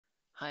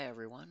Hi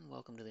everyone,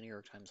 welcome to the New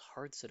York Times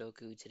Hard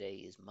Sudoku. Today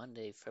is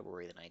Monday,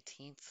 February the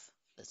 19th.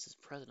 This is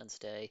President's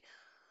Day,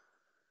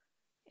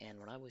 and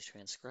when I was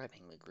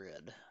transcribing the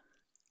grid,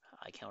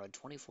 I counted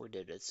 24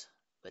 digits,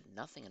 but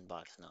nothing in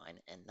box 9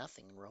 and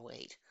nothing in row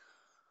 8.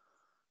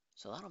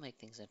 So that'll make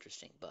things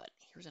interesting, but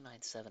here's a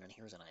 9-7 and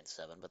here's a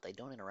 9-7, but they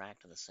don't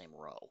interact in the same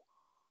row.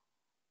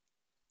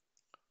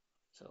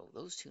 So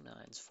those two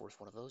 9s force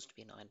one of those to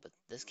be 9, but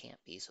this can't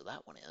be, so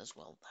that one is.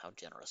 Well, how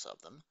generous of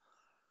them.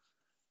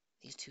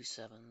 These two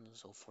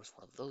 7s will force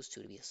one of those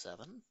two to be a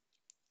 7.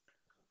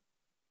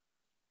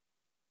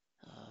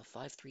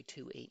 5, 3,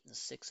 2, 8, and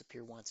 6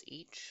 appear once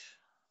each.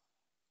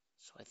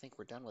 So I think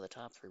we're done with the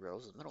top 3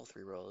 rows. The middle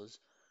 3 rows,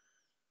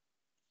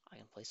 I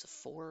can place a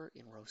 4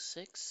 in row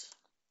 6. Is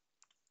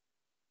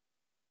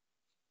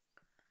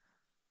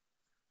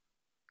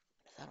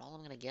that all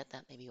I'm going to get?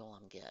 That may be all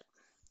I'm get.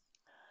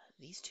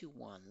 These two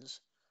 1s,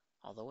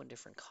 although in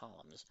different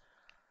columns,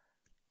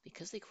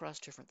 because they cross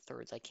different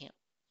thirds, I can't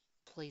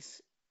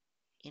place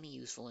any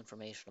useful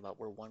information about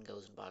where 1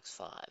 goes in box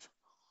 5.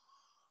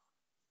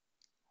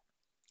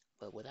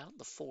 But without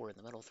the 4 in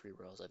the middle 3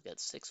 rows, I've got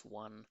 6,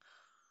 1,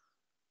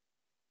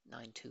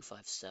 9, 2, 5,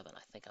 7. I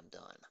think I'm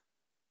done.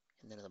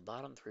 And then in the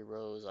bottom 3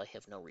 rows, I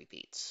have no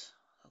repeats.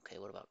 Okay,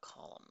 what about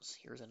columns?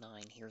 Here's a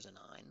 9, here's a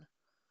 9.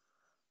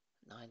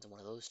 9's in one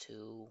of those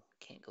two.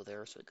 Can't go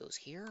there, so it goes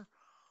here.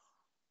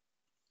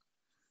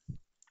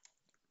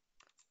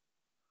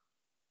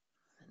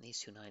 And these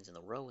two 9s in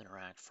the row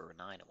interact for a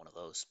 9 in one of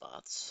those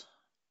spots.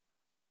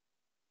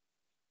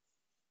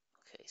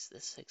 Okay, so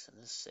this 6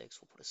 and this 6,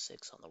 we'll put a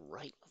 6 on the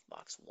right of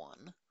box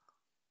 1.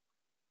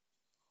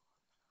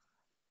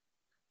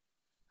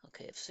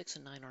 Okay, if 6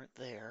 and 9 aren't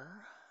there,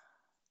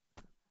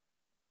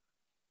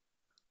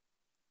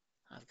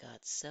 I've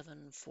got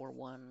 7, 4,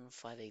 1,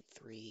 5, 8,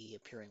 3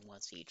 appearing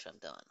once each. I'm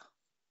done.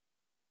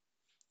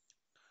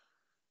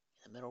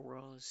 In the middle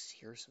rows,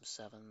 here's some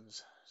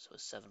 7s. So a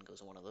 7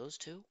 goes in one of those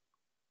two.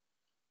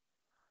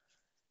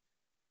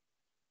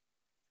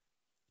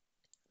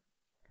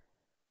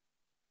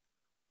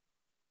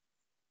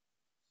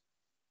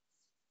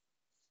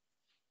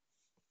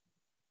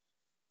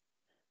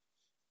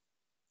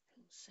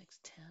 Two, 6,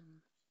 10.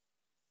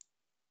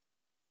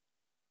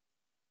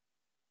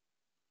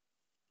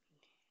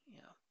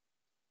 Yeah.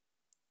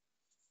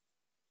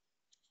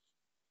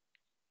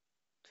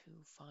 2,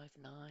 5,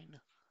 9.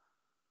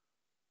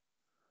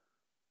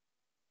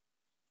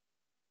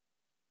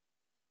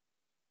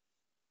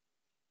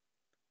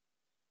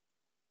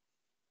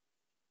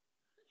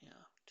 Yeah.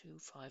 2,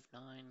 5,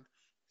 9,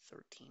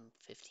 13,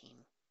 15,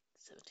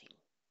 17,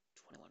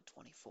 21,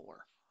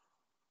 24.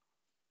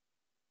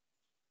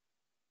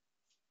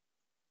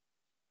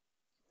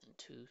 And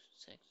 2,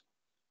 6,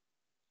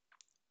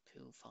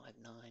 2, 5,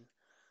 9,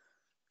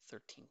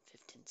 13,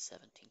 15,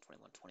 17,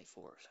 21,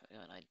 24.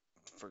 And I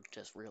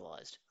just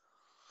realized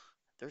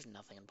there's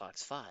nothing in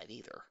box 5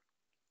 either.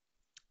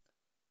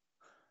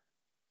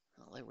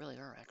 Well, they really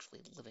are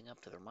actually living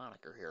up to their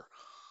moniker here.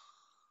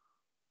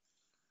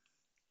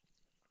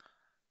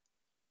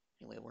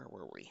 Anyway, where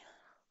were we?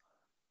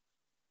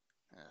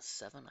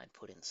 7, I'd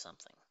put in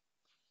something.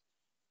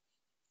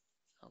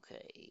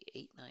 Okay,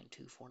 8, 9,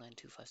 2, 4, 9,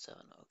 2, 5,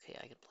 7. Okay,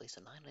 I could place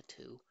a 9 and a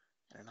 2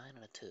 and a 9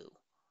 and a 2.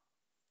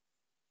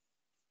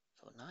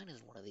 So 9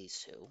 is one of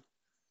these two.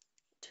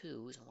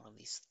 2 is in one of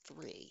these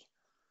 3.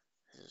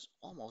 This is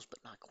almost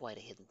but not quite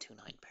a hidden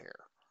 2-9 pair.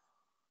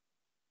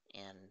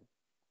 And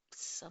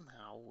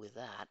somehow with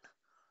that,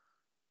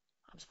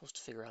 I'm supposed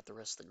to figure out the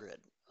rest of the grid.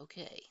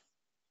 Okay.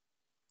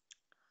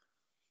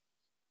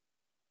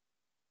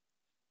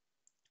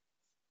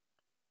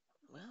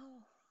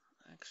 Well,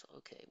 actually,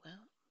 okay,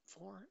 well,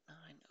 4, 9,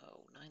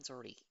 oh, 9's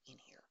already in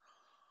here.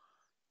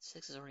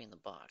 6 is already in the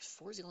box.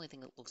 4 is the only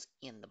thing that looks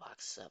in the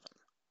box 7.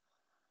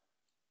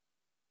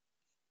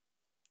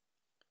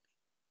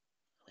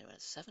 Wait a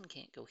minute, 7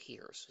 can't go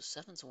here, so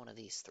 7's in one of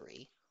these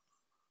 3.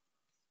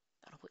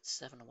 That'll put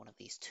 7 in one of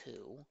these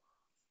 2.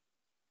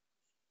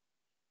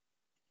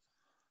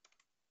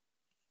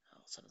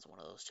 Oh, 7's in one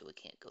of those 2, it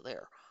can't go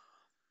there.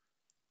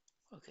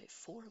 Okay,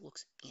 4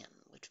 looks in,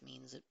 which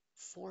means that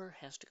 4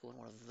 has to go in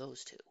one of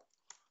those 2.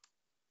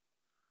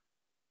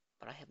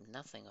 But I have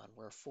nothing on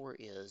where 4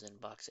 is in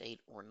box 8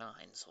 or 9,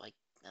 so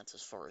that's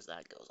as far as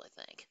that goes, I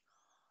think.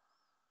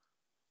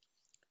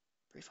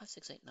 3, 5,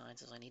 6, 8, 9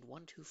 says I need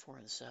 1, 2, 4,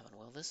 and 7.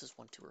 Well, this is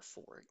 1, 2, or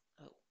 4.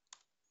 Oh.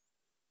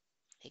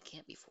 It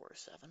can't be 4 or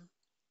 7.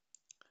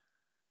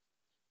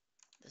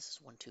 This is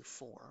 1, 2,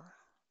 4.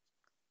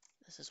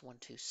 This is 1,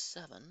 2,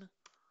 7.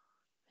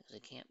 Because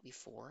it can't be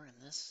 4,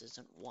 and this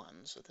isn't 1,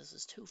 so this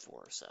is 2, 4,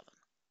 or 7.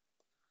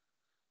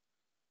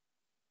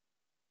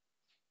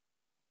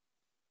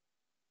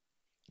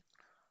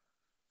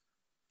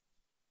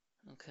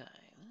 Okay,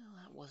 well,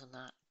 that was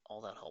not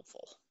all that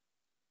helpful.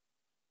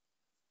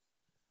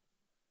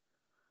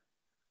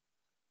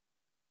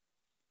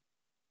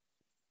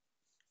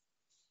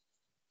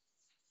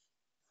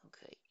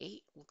 Okay,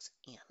 8 looks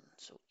in,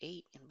 so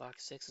 8 in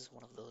box 6 is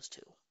one of those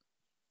two.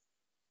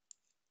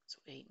 So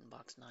 8 in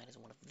box 9 is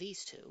one of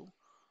these two.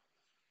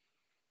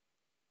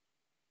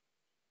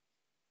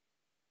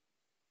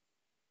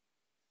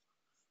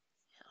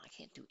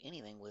 can't do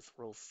anything with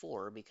row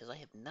 4 because I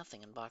have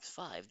nothing in box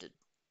 5 to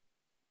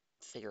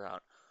figure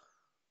out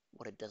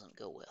what it doesn't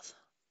go with.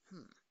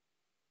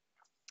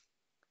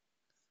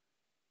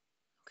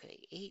 Okay,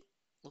 8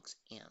 looks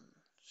in.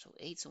 So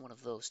 8's in one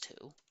of those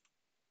two.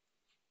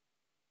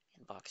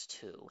 In box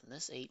 2. And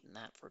this 8 and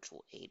that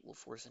virtual 8 will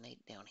force an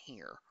 8 down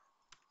here.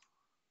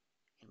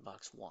 In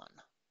box 1.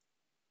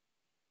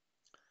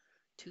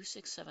 2,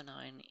 6, 7,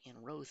 9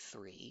 in row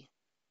 3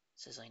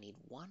 says I need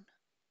 1,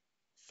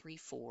 3,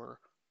 4,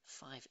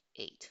 5,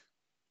 8.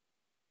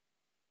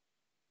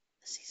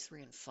 This is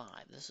 3 and 5.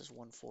 This is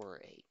 1, 4,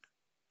 or 8.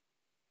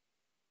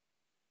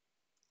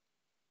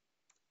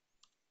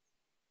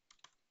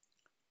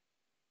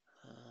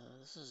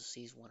 This is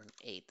C's 1 and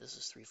 8. This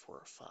is 3, 4,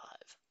 or 5.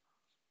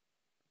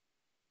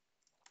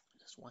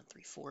 This is 1,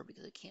 3, 4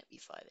 because it can't be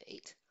 5,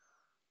 8.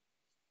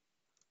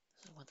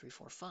 This is 1, 3,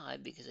 4,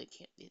 5 because it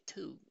can't be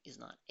 2 is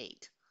not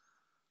 8.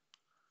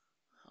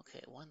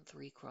 Okay, 1,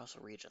 3 cross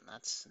a region.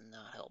 That's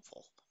not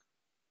helpful.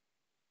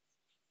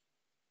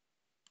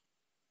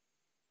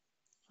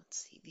 Let's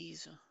see,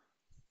 these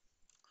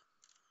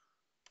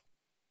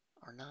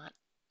are not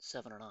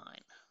 7 or 9.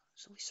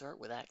 So we start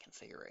with that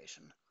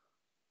configuration.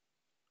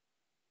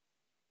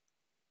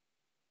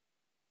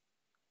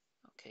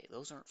 Okay,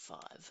 those aren't 5.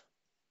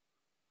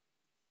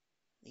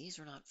 These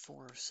are not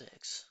 4 or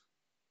 6.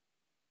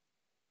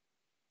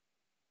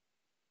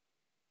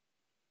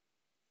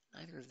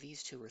 Neither of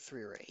these two are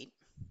 3 or 8.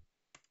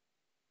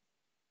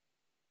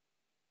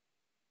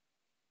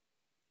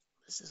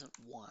 This isn't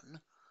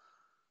 1.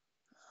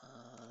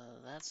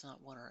 That's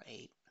not 1 or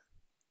 8.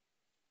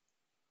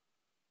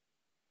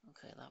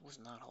 Okay, that was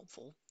not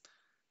helpful.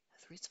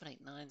 3, 7, 8,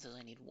 9 says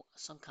I need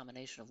some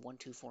combination of 1,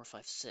 2, 4,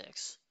 5,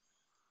 6.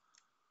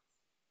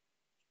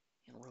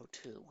 In row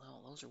 2,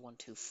 well, those are 1,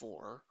 2,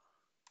 4.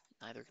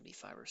 Neither can be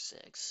 5 or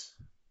 6.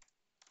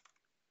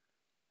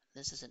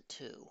 This isn't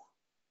 2.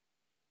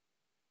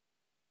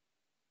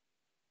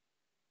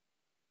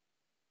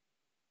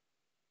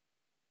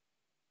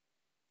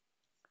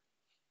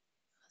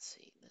 Let's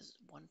see, this is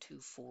 1, 2,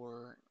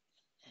 4,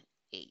 and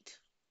 8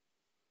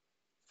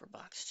 for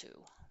box 2.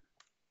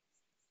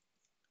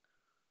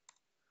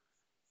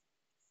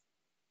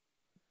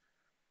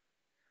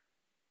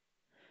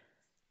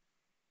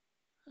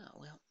 Oh,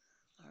 well,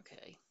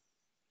 okay.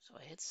 So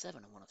I hit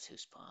 7 in one of 2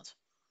 spots.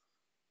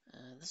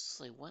 This is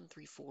like 1,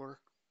 3, 4.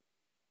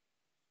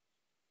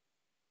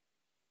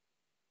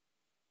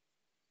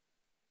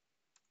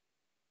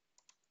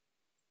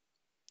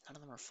 None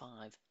of them are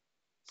 5,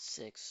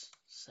 6,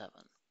 7.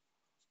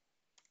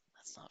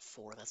 That's not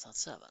 4, that's not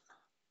 7.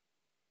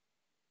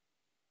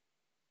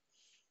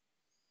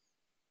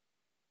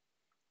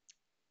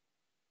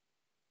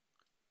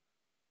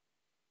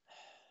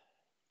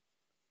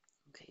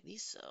 Okay,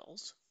 these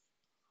cells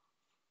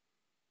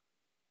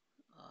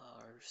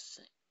are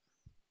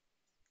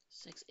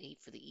 6, 8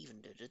 for the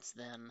even digits,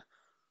 then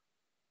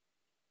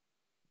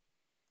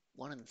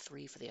 1 and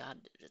 3 for the odd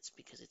digits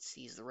because it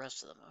sees the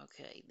rest of them.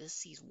 Okay, this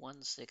sees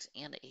 1, 6,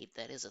 and 8.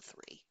 That is a 3.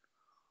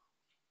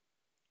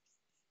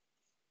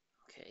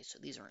 Okay, so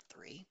these aren't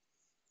 3.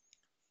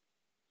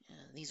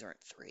 And these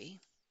aren't 3.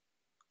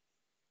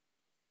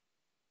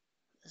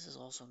 This is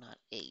also not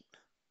 8.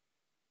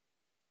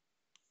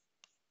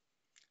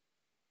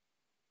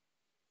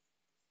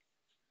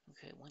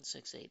 Okay, 1,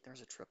 6, 8.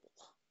 There's a triple.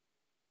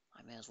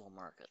 I may as well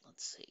mark it.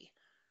 Let's see.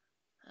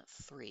 That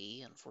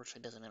 3,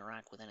 unfortunately, doesn't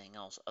interact with anything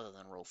else other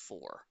than row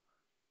 4.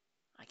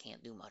 I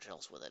can't do much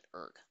else with it.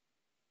 Erg.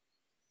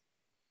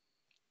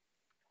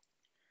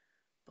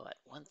 But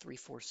 1, 3,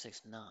 4,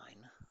 6, 9.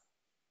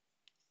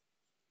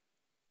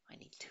 I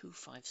need 2,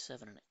 5,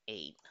 7, and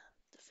 8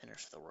 to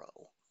finish the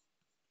row.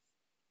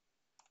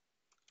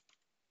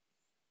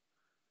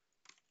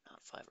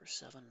 Not 5 or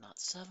 7, not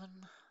 7.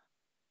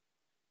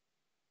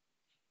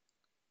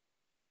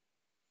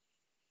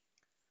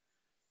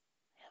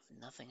 I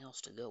have nothing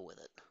else to go with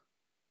it.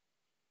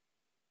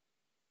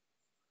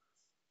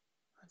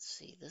 Let's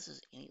see, this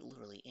is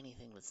literally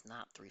anything that's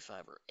not 3,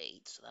 5, or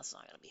 8, so that's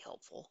not going to be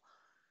helpful.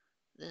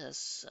 This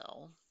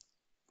cell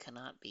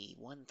cannot be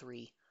 1,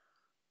 3,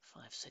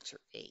 5, 6, or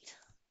 8.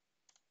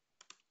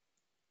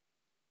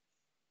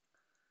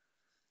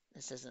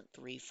 This isn't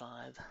 3,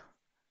 5,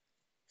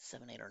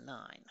 7, 8, or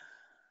 9.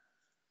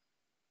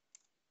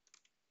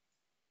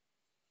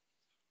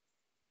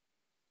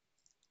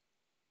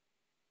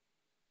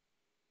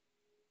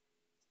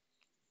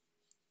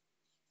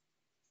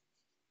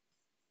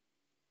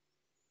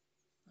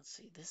 Let's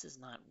see, this is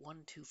not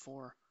 1, 2,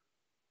 4,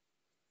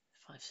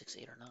 5, 6,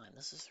 8, or 9.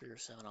 This is 3 or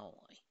 7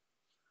 only.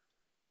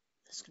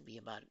 This can be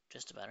about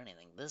just about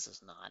anything. This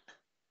is not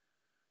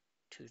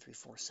 2, 3,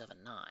 4,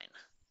 7, 9.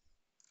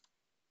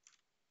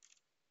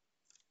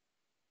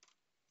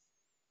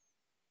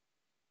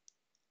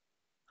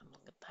 I'm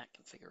looking at that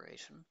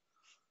configuration.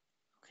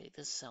 Okay,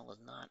 this cell is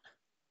not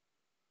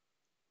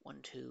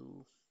 1,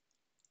 2,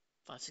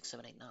 5, 6,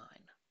 7, 8, 9.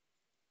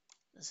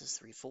 This is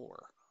 3,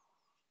 4.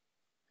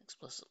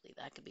 Explicitly,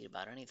 that could be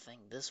about anything.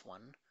 This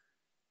one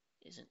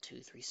isn't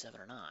 2, 3, 7,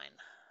 or 9.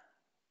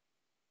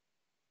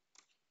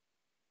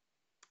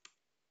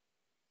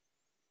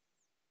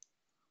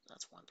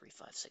 That's 1, 3,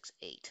 5, 6,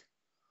 8.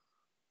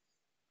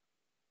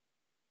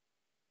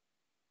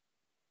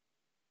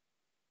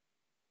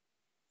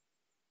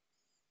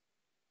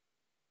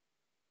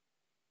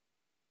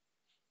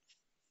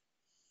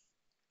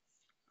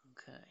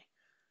 Okay.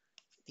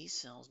 These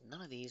cells,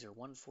 none of these are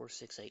 1, 4,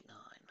 6, 8, 9.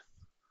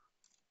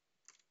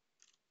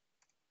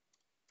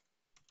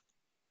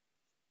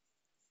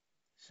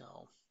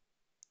 So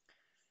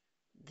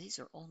these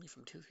are only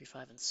from 2, 3,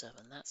 5, and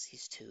 7. That's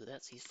these 2,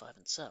 that's these 5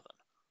 and 7.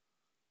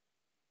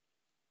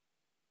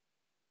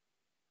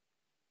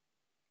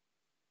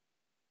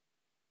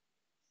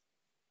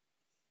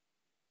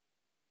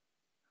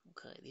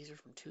 Okay, these are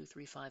from 2,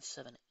 3, 5,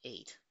 7,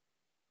 8.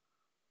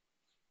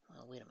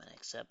 Well, wait a minute,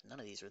 except none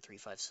of these are 3,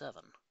 5,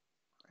 7.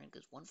 Right,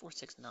 because 1, 4,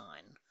 6, 9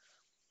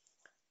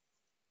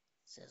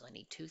 says I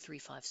need 2, 3,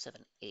 5,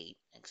 7, 8,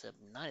 except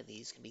none of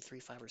these can be 3,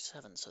 5, or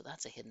 7, so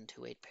that's a hidden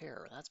 2, 8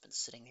 pair. That's been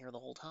sitting here the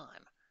whole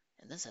time.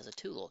 And this has a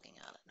 2 looking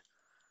at it.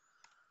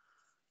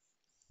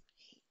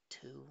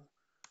 8, 2,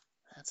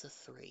 that's a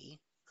 3.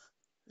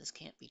 This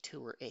can't be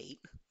 2 or 8.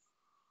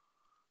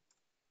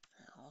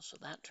 Also,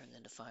 that turns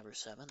into 5 or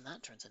 7.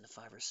 That turns into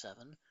 5 or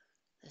 7.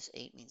 This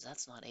 8 means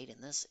that's not 8,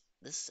 and this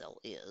cell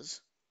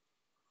is.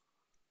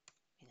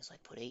 Because I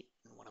put 8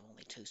 in one of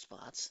only 2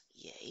 spots.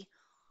 Yay.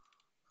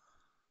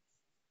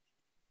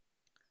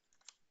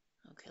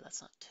 Okay,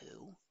 that's not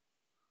 2.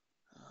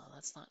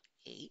 That's not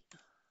 8.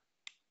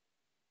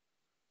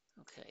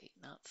 Okay,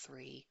 not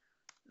 3.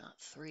 Not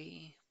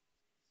 3.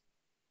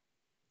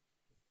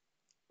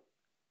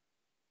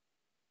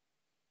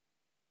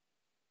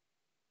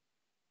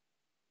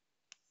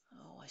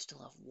 Oh, I still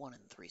have 1 in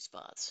 3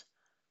 spots.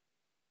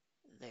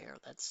 There,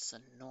 that's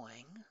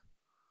annoying.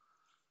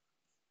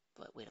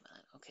 But wait a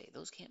minute. Okay,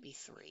 those can't be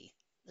 3.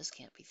 This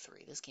can't be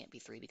 3. This can't be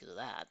 3 because of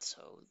that.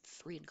 So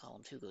 3 in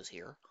column 2 goes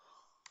here.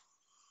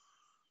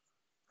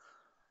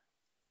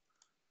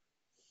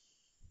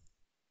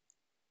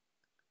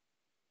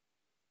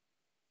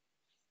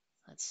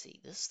 Let's see,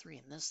 this 3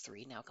 and this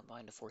 3 now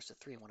combine to force a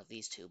 3 in one of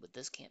these two, but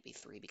this can't be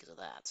 3 because of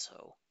that,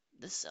 so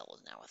this cell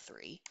is now a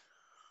 3.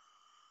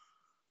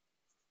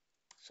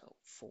 So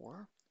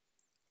 4,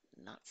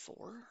 not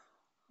 4.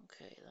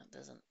 Okay, that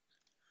doesn't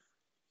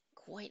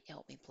quite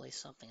help me place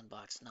something in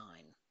box 9,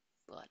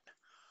 but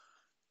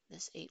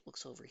this 8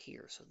 looks over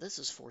here, so this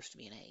is forced to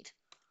be an 8.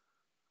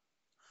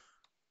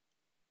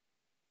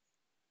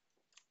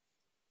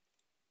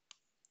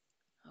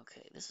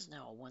 Okay, this is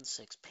now a 1,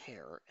 6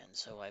 pair, and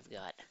so I've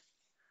got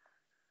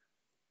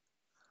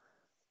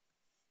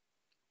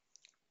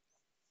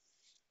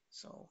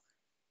so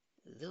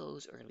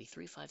those are going to be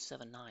 3, 5,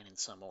 7, 9 in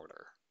some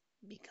order,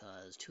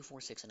 because 2, 4,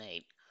 6, and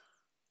 8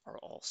 are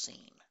all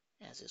seen,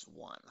 as is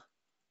 1.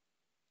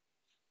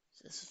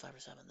 So this is 5 or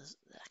 7, this,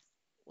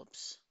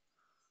 whoops.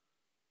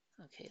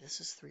 Okay, this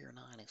is 3 or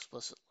 9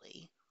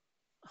 explicitly.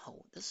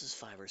 Oh, this is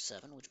 5 or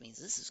 7, which means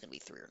this is going to be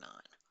 3 or 9.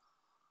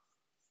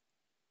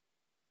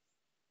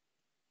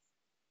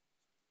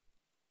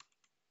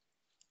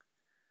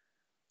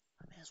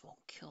 I may as well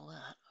kill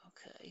that.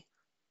 Okay.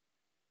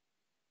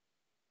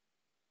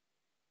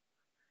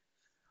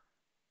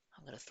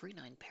 I've got a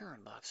 3-9 pair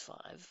in box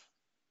 5,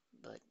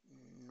 but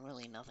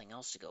really nothing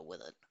else to go with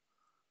it,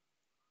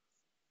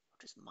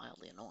 which is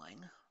mildly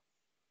annoying.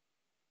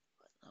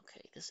 But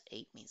okay, this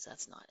 8 means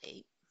that's not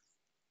 8.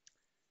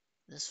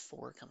 This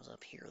 4 comes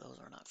up here. Those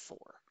are not 4.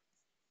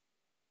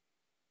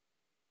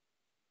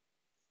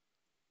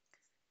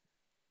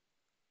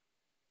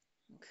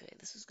 Okay,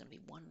 this is going to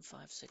be 1, 5,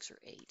 6, or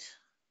 8.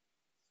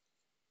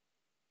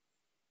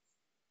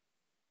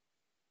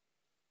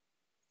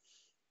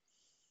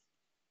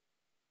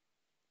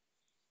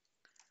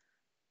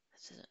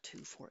 This isn't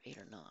 2, 4, 8,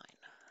 or 9.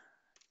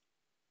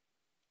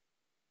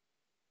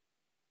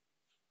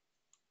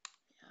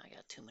 Yeah, I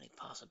got too many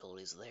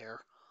possibilities there.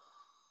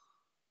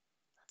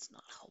 That's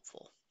not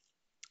helpful.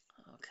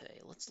 Okay,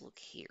 let's look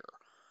here.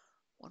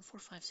 1, 4,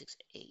 5, 6,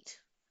 8.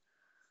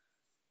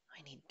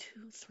 I need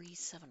 2, 3,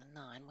 7, and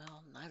 9.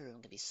 Well, neither of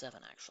them can be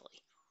 7,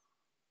 actually.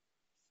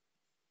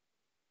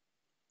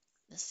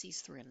 This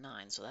sees 3 and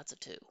 9, so that's a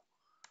 2.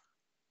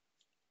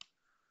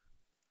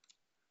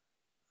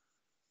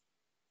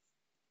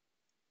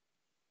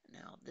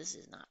 Now, this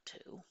is not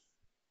 2.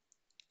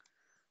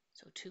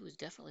 So 2 is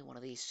definitely one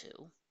of these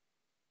two.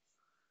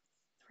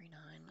 3,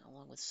 9,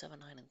 along with 7,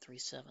 9, and 3,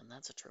 7.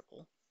 That's a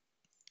triple.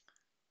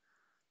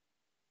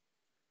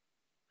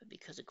 But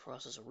because it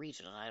crosses a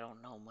region, I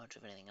don't know much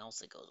of anything else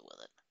that goes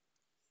with it.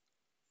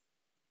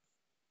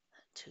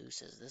 That 2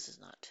 says this is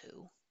not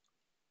 2.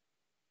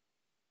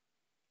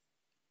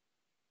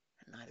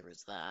 And neither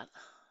is that.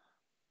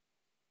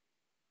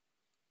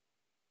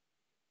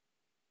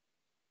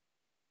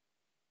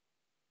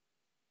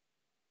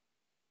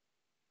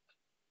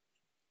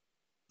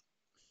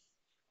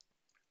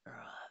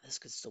 This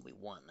could still be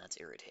 1. That's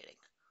irritating.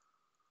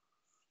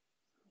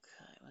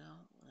 Okay,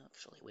 well,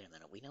 actually, wait a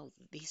minute. We know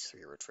these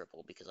 3 are a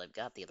triple because I've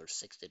got the other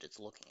 6 digits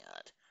looking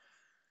at.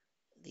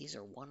 These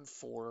are 1,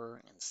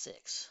 4, and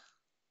 6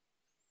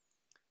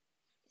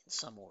 in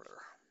some order.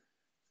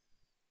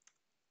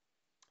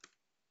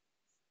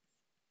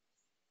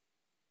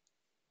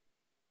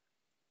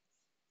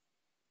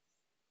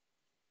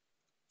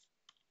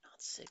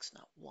 not 6,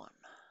 not 1.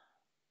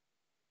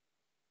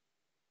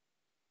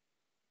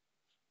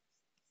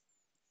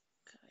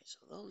 Okay, so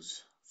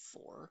those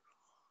 4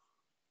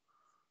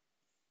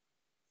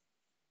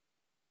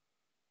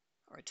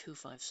 are a 2,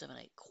 5, 7,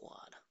 8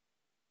 quad.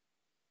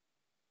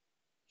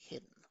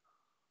 Hidden.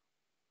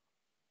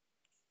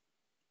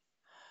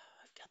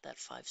 I've got that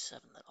 5,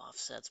 7 that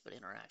offsets but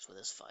interacts with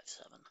this 5,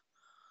 7.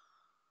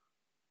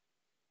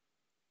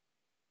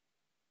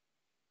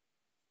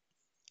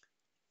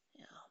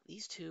 Yeah,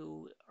 these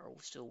two are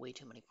still way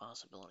too many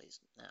possibilities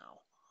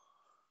now.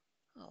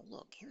 Oh,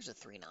 look, here's a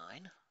 3,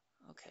 9.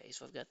 Okay,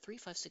 so I've got 3,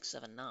 5, 6,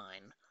 7,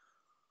 9.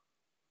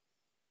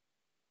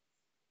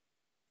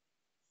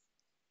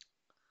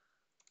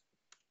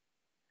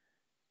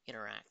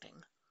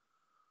 Interacting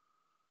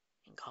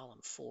in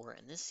column 4,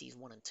 and this sees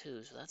 1 and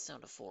 2, so that's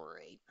down to 4 or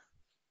 8.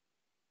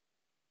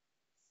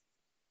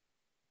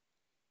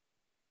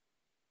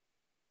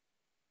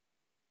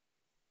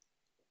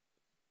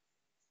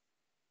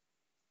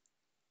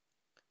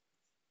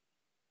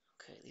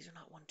 Okay, these are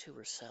not 1, 2,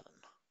 or 7.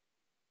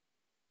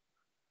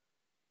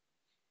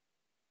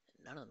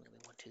 None of them can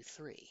be 1, 2,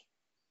 3.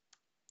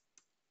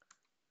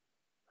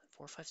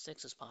 4, 5,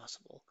 6 is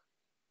possible.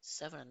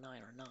 7 and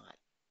 9 are not.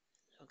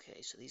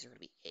 Okay, so these are going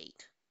to be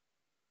 8.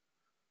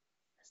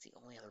 That's the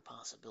only other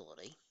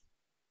possibility.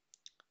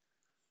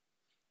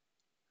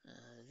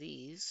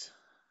 These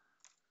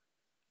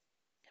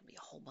can be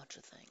a whole bunch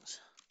of things.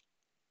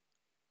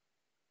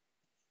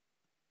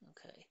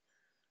 Okay,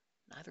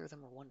 neither of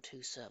them are 1,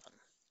 2, 7.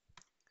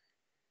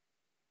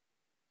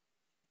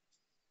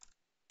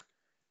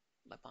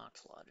 By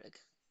box logic,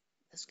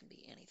 this can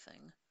be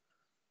anything.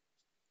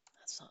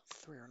 That's not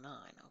 3 or 9.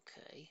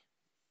 Okay,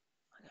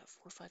 I got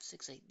 4, 5,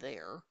 6, 8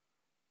 there.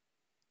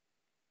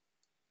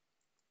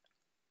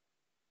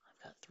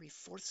 I've got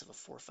 3/4 of a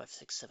 4, 5,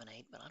 6, 7,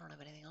 8, but I don't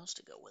have anything else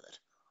to go with it.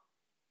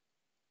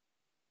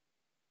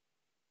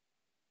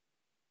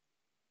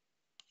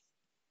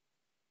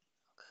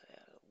 Okay,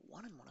 I got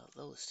 1 and 1 of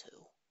those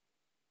two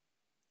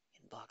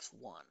in box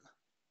 1.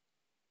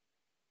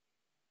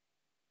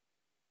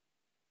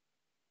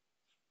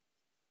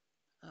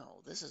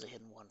 Oh, this is a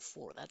hidden 1,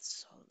 4.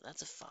 That's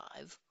a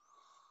 5.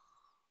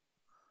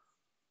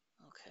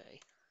 Okay,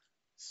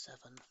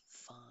 7,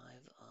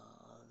 5.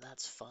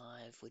 That's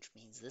 5, which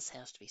means this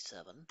has to be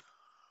 7.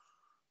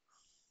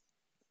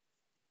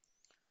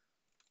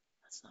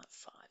 That's not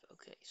 5.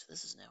 Okay, so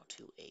this is now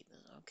 2, 8.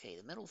 Okay,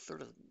 the middle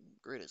third of the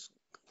grid is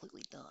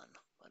completely done.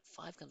 But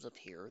 5 comes up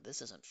here.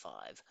 This isn't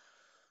 5.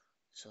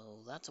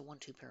 So that's a 1,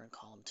 2 pair in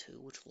column 2,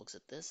 which looks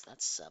at this.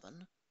 That's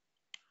 7.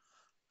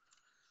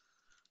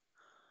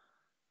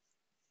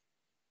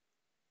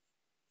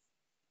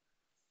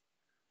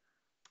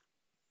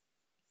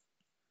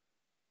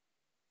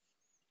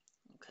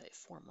 Okay,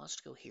 4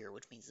 must go here,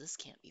 which means this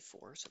can't be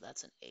 4, so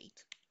that's an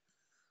 8.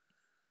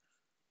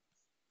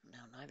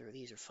 Now neither of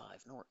these are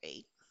 5 nor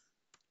 8.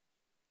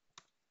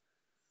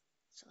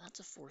 So that's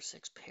a 4,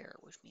 6 pair,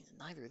 which means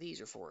neither of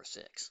these are 4 or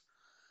 6.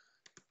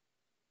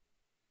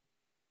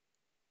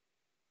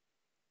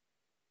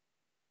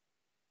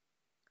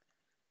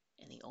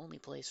 And the only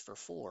place for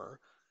 4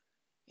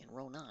 in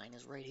row 9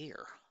 is right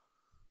here.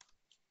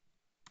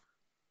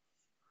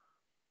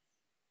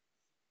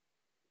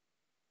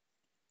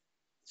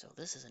 So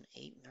this is an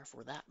 8, and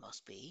therefore that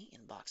must be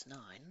in box 9.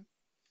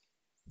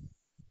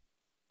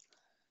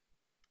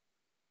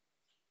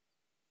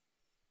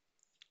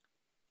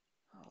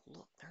 Oh,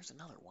 look, there's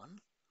another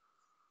one.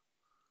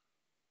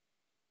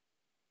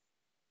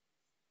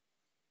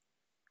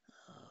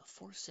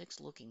 4,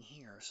 6 looking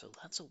here, so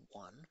that's a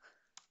 1.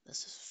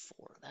 This is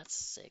 4, that's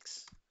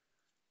 6.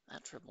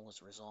 That triple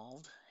is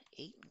resolved.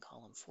 8 in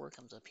column 4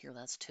 comes up here,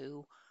 that's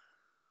 2.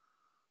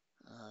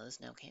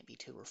 This now can't be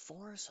 2 or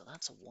 4, so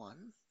that's a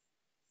 1.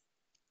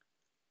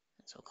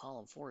 And so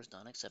column 4 is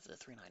done, except for the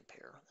 3, 9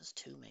 pair. This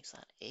 2 makes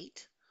that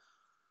 8.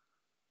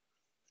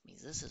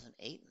 Means this is an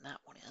 8, and that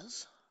one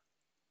is.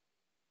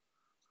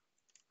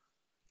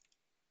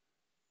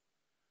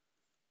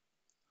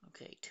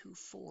 Okay, 2,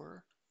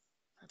 4.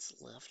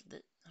 That's left.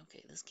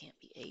 Okay, this can't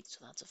be 8,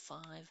 so that's a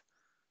 5.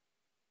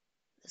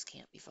 This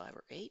can't be 5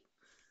 or 8.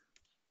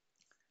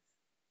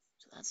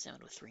 So that's down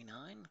to a 3,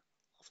 9.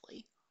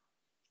 Lovely.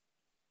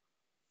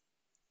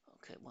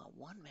 Okay, well,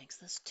 1 makes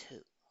this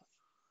 2.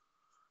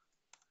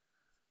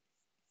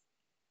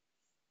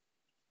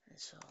 And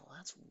so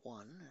that's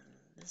 1, and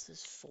this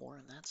is 4,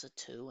 and that's a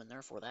 2, and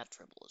therefore that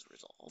triple is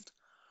resolved.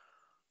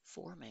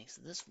 4 makes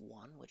this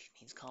 1, which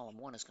means column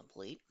 1 is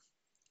complete.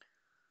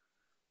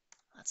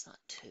 That's not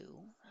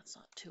 2. That's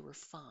not 2 or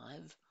 5. I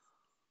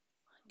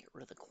can get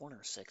rid of the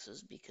corner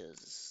 6s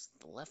because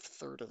the left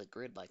third of the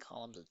grid by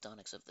columns is done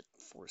except the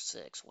 4,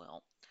 6.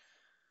 Well,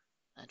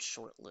 that's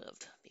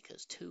short-lived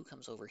because 2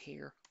 comes over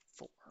here,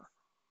 4.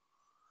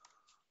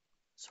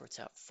 Sorts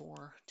out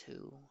 4,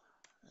 2,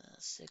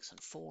 6,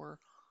 and 4.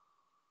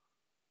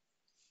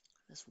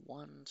 This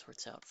 1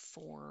 sorts out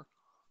 4.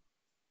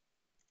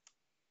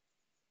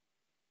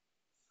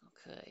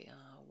 Okay,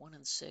 1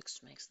 and 6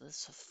 makes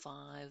this a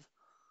 5.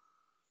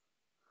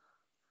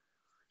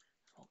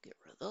 Well, get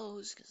rid of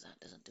those because that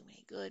doesn't do me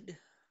any good.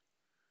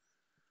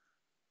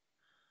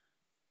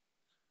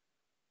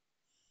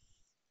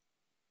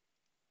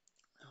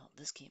 Oh,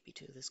 this can't be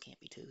 2, this can't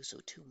be 2, so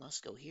 2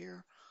 must go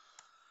here.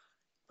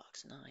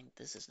 Box 9,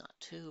 this is not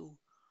 2.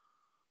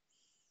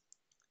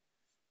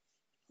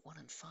 1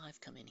 and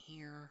 5 come in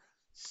here.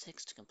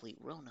 6 to complete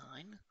row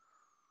 9.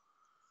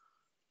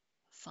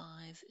 5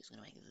 is going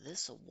to make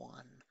this a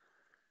 1.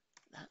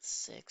 That's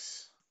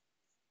 6.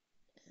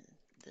 And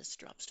this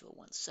drops to a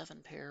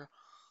 1-7 pair.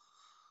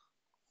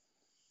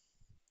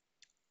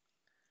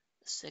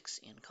 The 6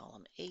 in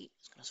column 8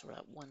 is going to sort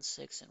out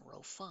 1-6 in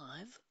row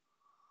 5.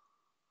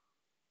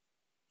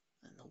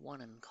 And the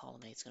 1 in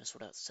column 8 is going to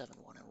sort out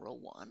 7-1 in row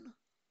 1.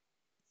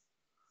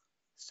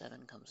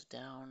 7 comes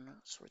down,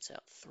 sorts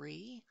out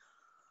 3.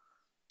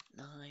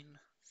 9,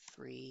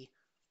 3,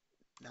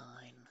 9,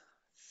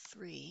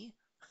 3.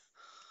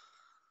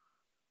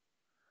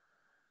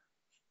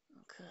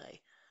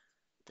 Okay,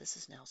 this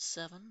is now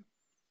 7.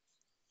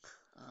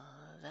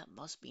 That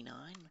must be 9.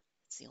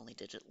 It's the only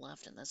digit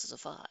left, and this is a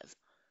 5.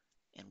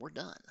 And we're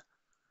done.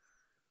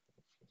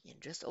 In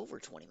just over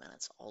 20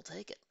 minutes, I'll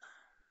take it.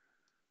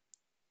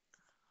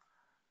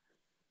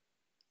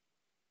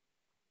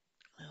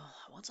 Well,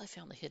 once I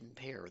found the hidden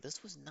pair,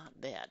 this was not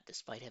bad,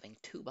 despite having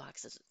 2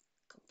 boxes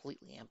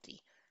completely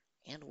empty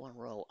and 1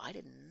 row. I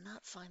did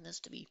not find this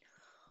to be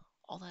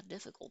all that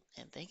difficult,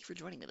 and thank you for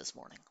joining me this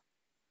morning.